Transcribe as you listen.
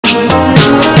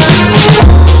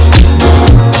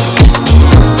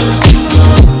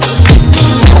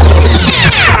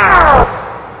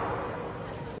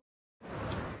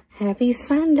Happy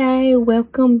Sunday.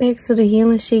 Welcome back to the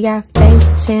Healing She Got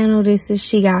Faith channel. This is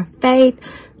She Got Faith,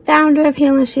 founder of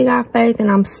Healing She Got Faith, and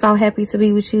I'm so happy to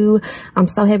be with you. I'm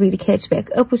so happy to catch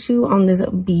back up with you on this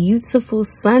beautiful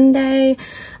Sunday.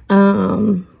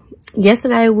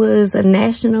 Yesterday was a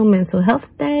National Mental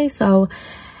Health Day, so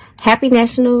happy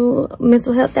National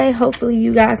Mental Health Day. Hopefully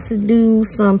you got to do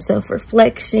some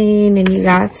self-reflection and you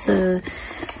got to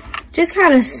just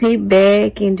kind of sit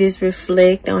back and just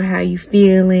reflect on how you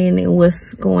feeling and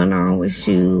what's going on with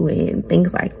you and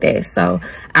things like that. So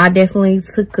I definitely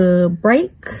took a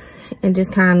break and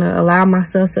just kind of allowed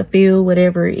myself to feel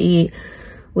whatever it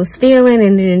was feeling,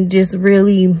 and then just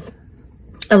really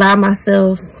allow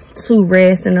myself to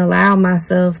rest and allow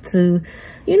myself to,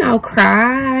 you know,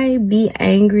 cry, be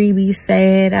angry, be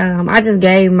sad. I just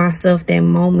gave myself that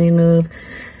moment of,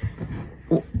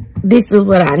 this is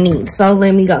what I need, so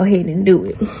let me go ahead and do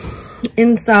it.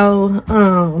 And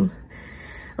so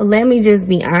let me just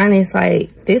be honest,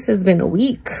 like, this has been a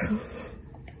week.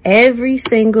 Every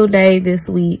single day this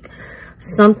week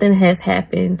something has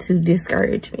happened to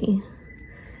discourage me.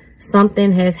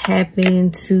 Something has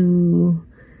happened to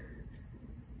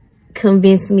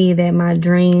convince me that my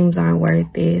dreams aren't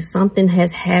worth it. Something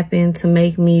has happened to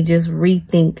make me just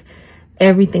rethink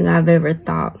everything I've ever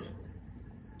thought.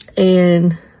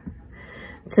 And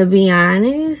to be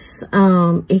honest,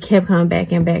 it kept coming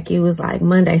back and back. It was like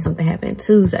Monday something happened,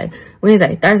 Tuesday,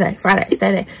 Wednesday, Thursday, Friday,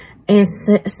 Saturday, and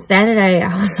Saturday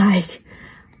I was like,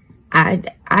 I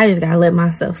just gotta let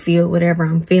myself feel whatever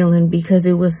I'm feeling, because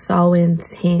it was so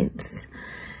intense.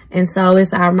 And so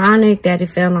it's ironic that it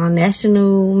fell on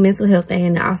National Mental Health Day,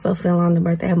 and it also fell on the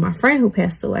birthday of my friend who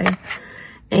passed away.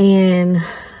 And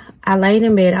I laid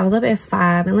in bed. I was up at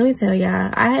 5, and let me tell y'all,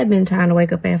 I had been trying to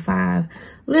wake up at 5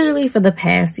 literally for the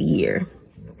past year.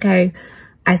 Okay,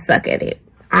 I suck at it.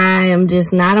 I am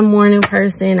just not a morning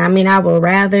person. I mean, I would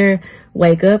rather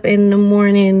wake up in the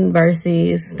morning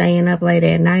versus staying up late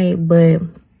at night, but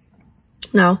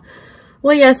no.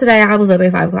 Well, yesterday I was up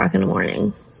at 5 o'clock in the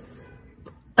morning,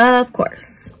 of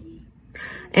course.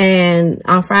 And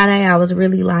on Friday I was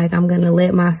really like, I'm gonna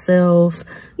let myself,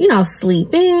 you know,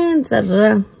 sleep in.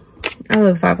 I was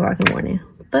up at 5 o'clock in the morning,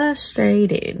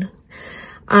 frustrated.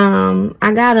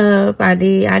 I got up, I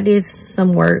did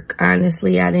some work.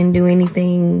 Honestly, I didn't do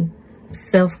anything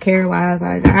self-care wise.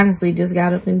 I honestly just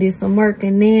got up and did some work,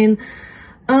 and then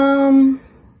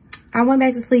I went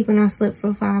back to sleep, and I slept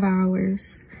for 5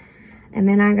 hours. And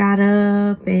then I got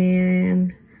up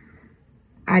and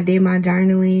I did my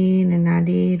journaling, and I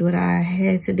did what I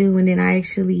had to do, and then I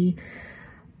actually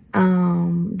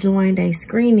joined a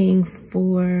screening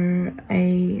for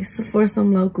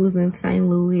some locals in St.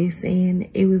 Louis, and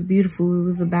it was beautiful. It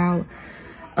was about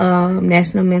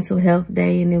National Mental Health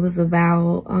Day, and it was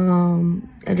about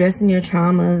addressing your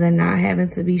traumas and not having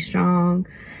to be strong.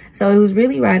 So it was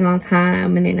really right on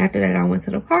time. And then after that I went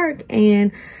to the park,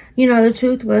 and you know, the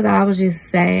truth was I was just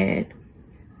sad.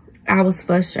 I was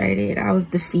frustrated. I was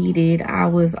defeated. I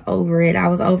was over it. I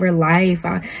was over life.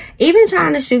 Even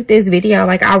trying to shoot this video,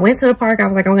 like, I went to the park. I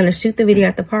was like, I'm going to shoot the video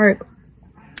at the park.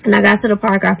 And I got to the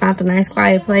park. I found a nice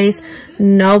quiet place.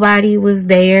 Nobody was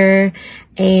there.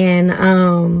 And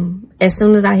as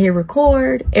soon as I hit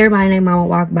record, everybody and their mama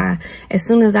walked by. As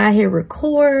soon as I hit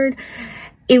record,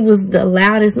 it was the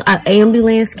loudest. An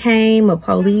ambulance came. A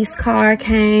police car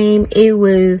came. It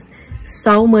was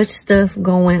so much stuff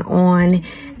going on.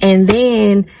 And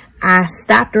then I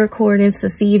stopped recording to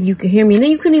see if you could hear me, and then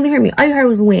you couldn't even hear me. All you heard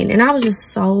was wind, and I was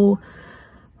just so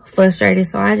frustrated.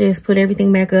 So I just put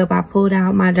everything back up. I pulled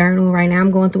out my journal. Right now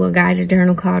I'm going through a guided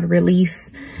journal called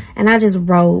Release, and I just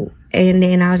wrote. And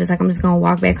then I was just like, I'm just gonna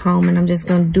walk back home, and I'm just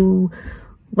gonna do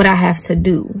what I have to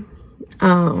do,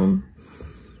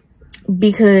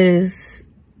 because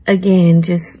again,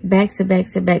 just back to back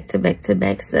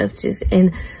stuff. Just,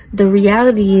 and the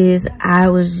reality is I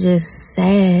was just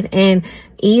sad. And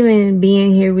even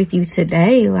being here with you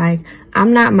today, like,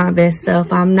 I'm not my best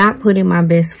self. I'm not putting my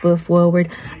best foot forward.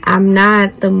 I'm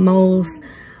not the most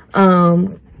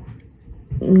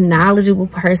knowledgeable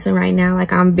person right now.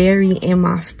 Like, I'm very in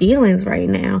my feelings right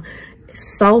now.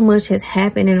 So much has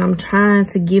happened, and I'm trying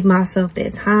to give myself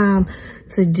that time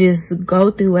to just go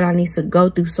through what I need to go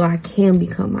through so I can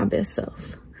become my best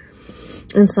self.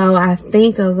 And so I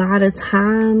think a lot of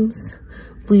times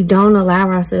we don't allow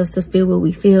ourselves to feel what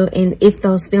we feel. And if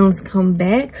those feelings come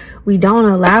back, we don't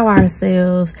allow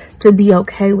ourselves to be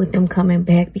okay with them coming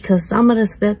back, because some of the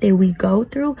stuff that we go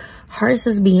through hurts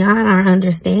us beyond our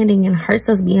understanding and hurts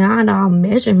us beyond our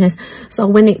measurements. So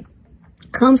when it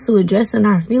comes to addressing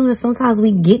our feelings, sometimes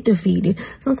we get defeated.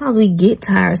 Sometimes we get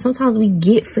tired. Sometimes we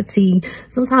get fatigued.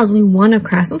 Sometimes we want to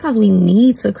cry. Sometimes we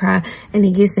need to cry, and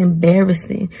it gets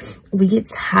embarrassing. We get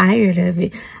tired of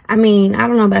it. I mean, I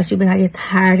don't know about you, but I get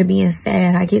tired of being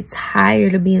sad. I get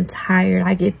tired of being tired.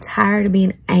 I get tired of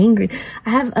being angry.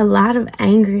 I have a lot of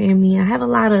anger in me. I have a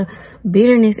lot of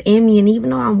bitterness in me. And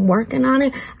even though I'm working on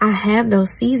it, I have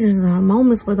those seasons and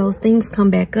moments where those things come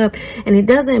back up. And it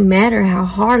doesn't matter how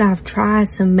hard I've tried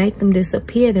to make them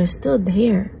disappear. They're still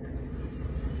there.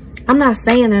 I'm not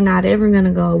saying they're not ever going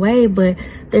to go away, but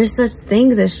there's such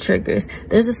things as triggers.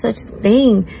 There's a such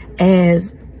thing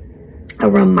as a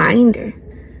reminder.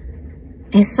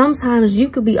 And sometimes you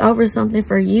could be over something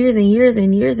for years and years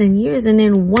and years and years, and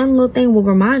then one little thing will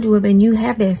remind you of it, and you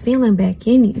have that feeling back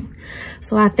in you.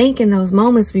 So I think in those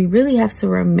moments, we really have to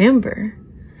remember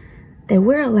that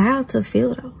we're allowed to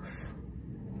feel those.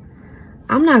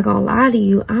 I'm not gonna lie to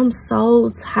you, I'm so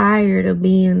tired of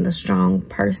being the strong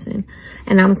person.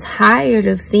 And I'm tired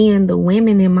of seeing the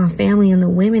women in my family and the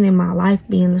women in my life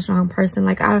being the strong person.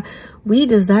 Like, we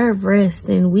deserve rest,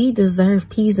 and we deserve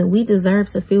peace, and we deserve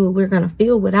to feel what we're gonna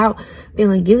feel without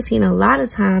feeling guilty. And a lot of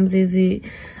times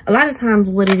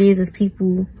what it is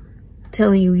people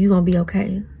telling you you're gonna be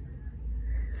okay.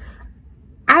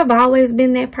 I've always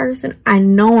been that person. I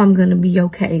know I'm gonna be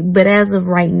okay, but as of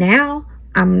right now,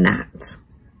 I'm not.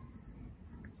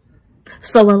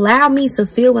 So allow me to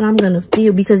feel what I'm going to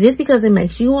feel, because just because it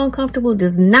makes you uncomfortable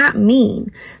does not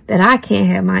mean that I can't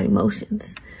have my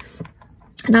emotions.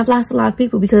 And I've lost a lot of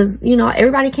people because, you know,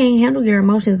 everybody can't handle your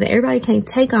emotions, and everybody can't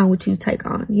take on what you take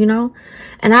on, you know.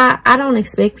 And I don't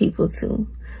expect people to.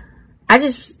 I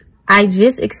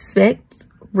just expect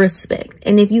respect.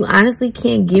 And if you honestly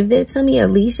can't give that to me, at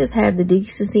least just have the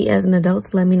decency as an adult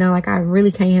to let me know, like, I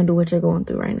really can't handle what you're going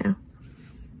through right now.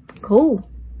 Cool.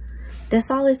 That's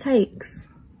all it takes.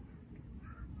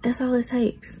 That's all it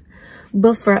takes.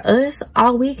 But for us,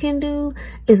 all we can do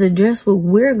is address what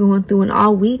we're going through. And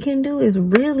all we can do is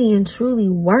really and truly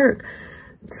work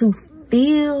to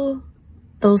feel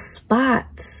those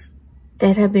spots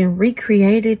that have been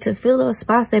recreated, to feel those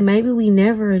spots that maybe we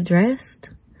never addressed.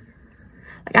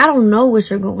 Like, I don't know what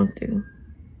you're going through.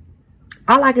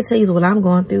 All I can tell you is what I'm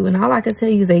going through. And all I can tell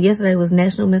you is that yesterday was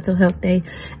National Mental Health Day.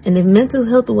 And if mental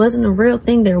health wasn't a real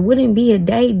thing, there wouldn't be a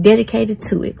day dedicated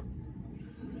to it.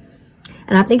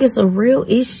 And I think it's a real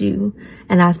issue.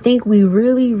 And I think we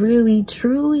really, really,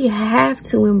 truly have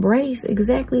to embrace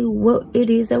exactly what it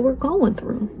is that we're going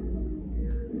through.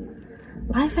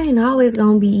 Life ain't always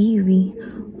going to be easy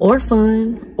or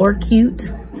fun or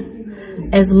cute.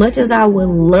 As much as I would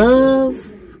love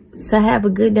to have a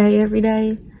good day every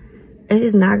day, it's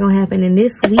just not going to happen. And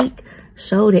this week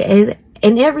showed it.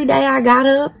 And every day I got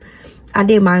up, I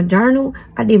did my journal,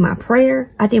 I did my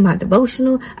prayer, I did my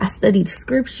devotional, I studied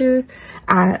scripture,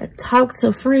 I talked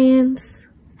to friends,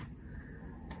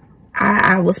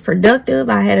 I was productive,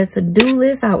 I had a to-do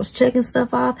list, I was checking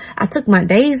stuff off, I took my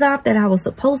days off that I was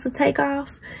supposed to take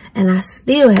off, and I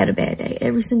still had a bad day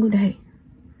every single day.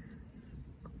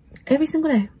 Every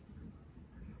single day.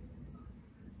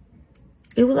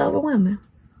 It was overwhelming.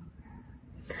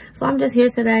 So I'm just here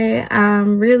today.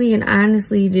 Really and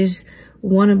honestly just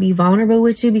want to be vulnerable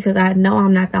with you, because I know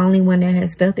I'm not the only one that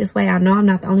has felt this way. I know I'm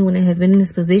not the only one that has been in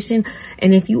this position.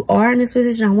 And if you are in this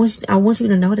position, I want you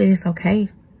to know that it's okay.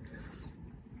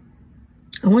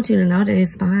 I want you to know that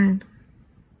it's fine.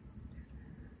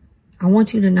 I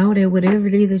want you to know that whatever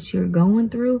it is that you're going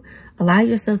through, allow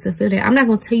yourself to feel that. I'm not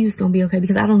going to tell you it's going to be okay,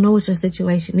 because I don't know what your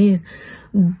situation is.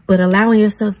 But allowing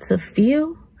yourself to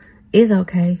feel is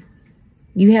okay.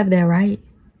 You have that right.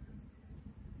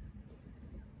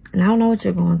 And I don't know what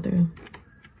you're going through.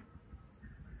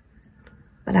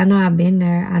 But I know I've been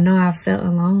there. I know I've felt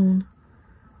alone.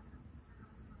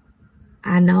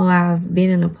 I know I've been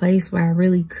in a place where I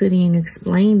really couldn't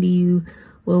explain to you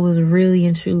what was really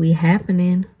and truly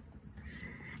happening.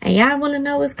 And y'all want to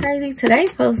know what's crazy?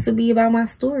 Today's supposed to be about my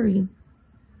story.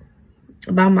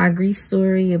 About my grief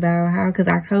story. About how, because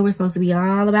October's supposed to be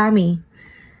all about me.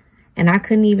 And I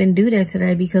couldn't even do that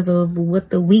today because of what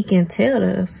the week entailed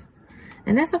of.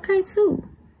 And that's okay too.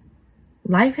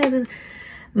 Life has,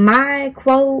 my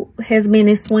quote has been,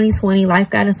 it's 2020. Life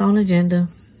got its own agenda.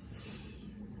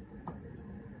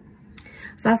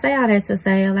 So I say all that to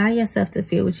say, allow yourself to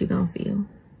feel what you're going to feel.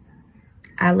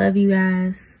 I love you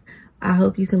guys. I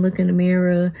hope you can look in the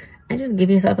mirror and just give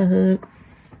yourself a hug.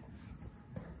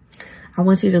 I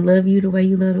want you to love you the way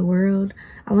you love the world.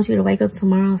 I want you to wake up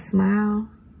tomorrow, smile.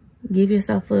 Give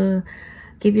yourself a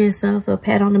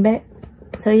pat on the back.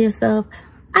 Tell yourself,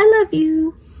 I love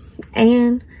you.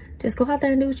 And just go out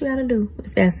there and do what you gotta do.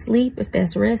 If that's sleep, if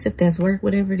that's rest, if that's work,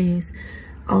 whatever it is,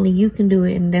 only you can do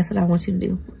it, and that's what I want you to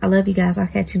do. I love you guys. I'll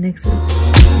catch you next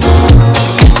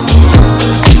week.